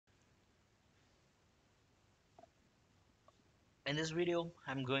In this video,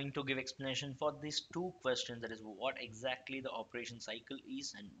 I'm going to give explanation for these two questions, that is what exactly the operation cycle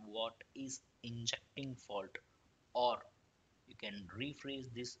is and what is injecting fault, or you can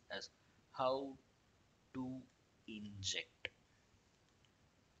rephrase this as how to inject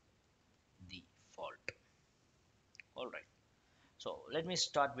the fault. Alright, so let me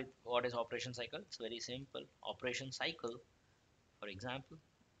start with what is operation cycle. It's very simple. Operation cycle, for example,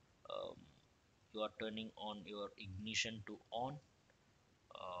 um, you are turning on your ignition to on,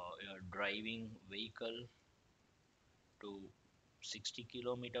 you are driving vehicle to 60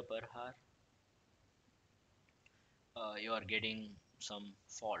 km per hour, you are getting some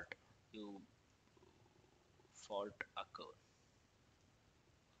fault. You fault occur.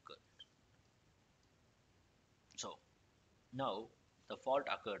 So now the fault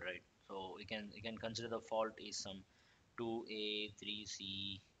occurred, right? So you can consider the fault is some 2A,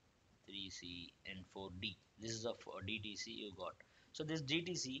 3C, 3C, and 4D. This is a DTC you got. So this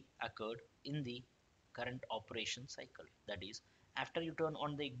DTC occurred in the current operation cycle. That is, after you turn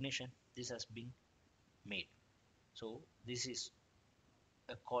on the ignition, this has been made. So this is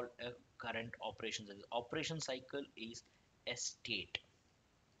called a current operation cycle. Operation cycle a state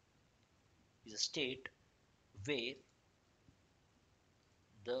is a state where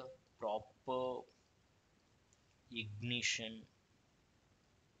the proper ignition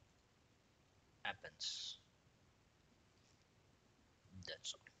happens.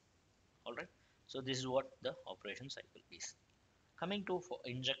 That's all right. So this is what the operation cycle is. Coming to for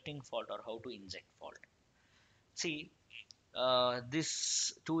injecting fault, or how to inject fault. See,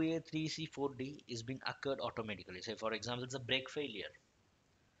 this 2A, 3C, 4D is being occurred automatically. Say for example, it's a brake failure.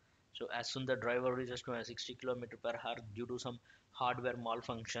 So as soon the driver reaches to a 60 km per hour due to some hardware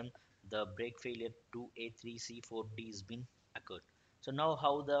malfunction, the brake failure to A3C4D is being occurred. So now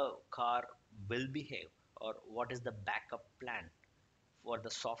how the car will behave, or what is the backup plan for the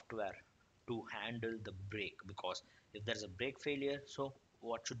software to handle the brake? Because if there's a brake failure, so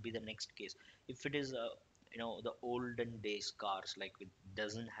what should be the next case? If it is the olden days cars, like it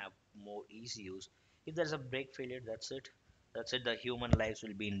doesn't have more ECUs, if there's a brake failure, that's it, the human lives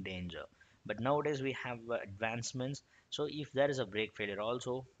will be in danger. But nowadays we have advancements, so if there is a brake failure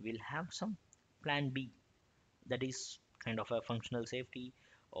also, we'll have some plan B, that is kind of a functional safety,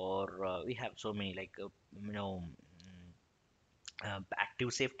 or we have so many like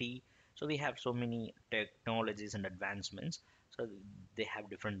active safety. So we have so many technologies and advancements, so they have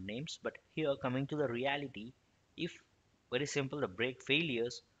different names. But here, coming to the reality, if very simple, the brake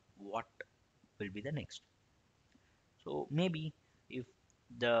failures, what will be the next? So maybe if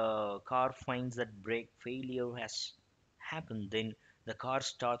the car finds that brake failure has happened, then the car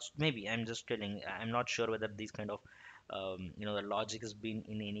starts. Maybe I'm just telling. I'm not sure whether these kind of the logic has been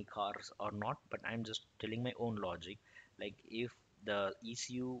in any cars or not. But I'm just telling my own logic. Like if the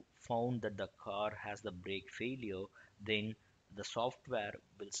ECU found that the car has the brake failure, then the software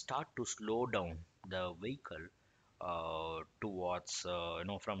will start to slow down the vehicle towards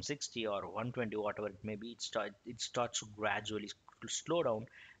from 60 or 120, whatever it may be. It starts to gradually slow down,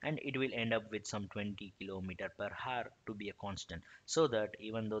 and it will end up with some 20 km per hour to be a constant, so that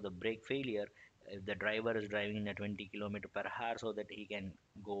even though the brake failure, if the driver is driving in a 20 km per hour, so that he can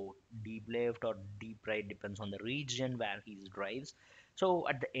go deep left or deep right, depends on the region where he drives. So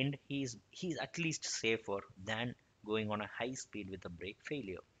at the end, he's at least safer than going on a high speed with a brake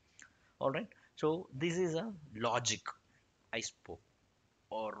failure. All right. So this is a logic I spoke,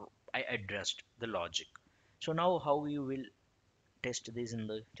 or I addressed the logic. So now how you will test this in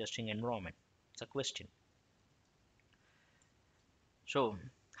the testing environment? It's a question. So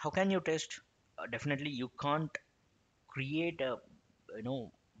how can you test? Definitely you can't create a you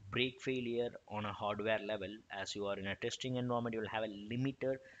know break failure on a hardware level. As you are in a testing environment, you will have a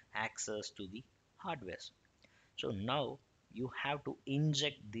limited access to the hardware. So now you have to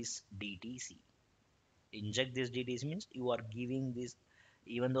inject this DTC. Inject this DTC means you are giving this,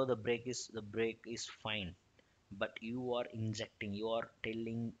 even though the brake is fine, but you are injecting, you are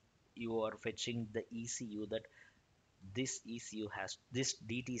telling, you are fetching the ECU that this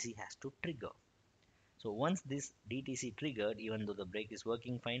DTC has to trigger. So once this DTC triggered, even though the brake is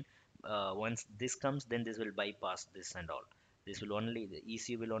working fine, once this comes, then this will bypass this and all. The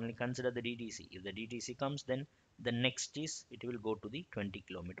ECU will only consider the DTC. If the DTC comes, then the next is it will go to the 20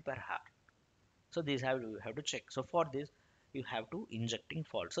 km per hour. So these have to check. So for this, you have to injecting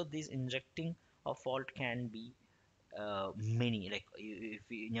fault. So this injecting of fault can be many. Like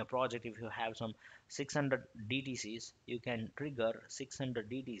in your project, if you have some 600 DTCs, you can trigger 600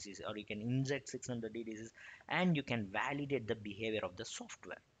 DTCs, or you can inject 600 DTCs, and you can validate the behavior of the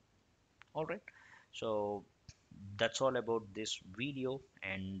software. All right. So that's all about this video,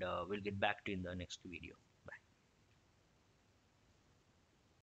 and we'll get back to you in the next video.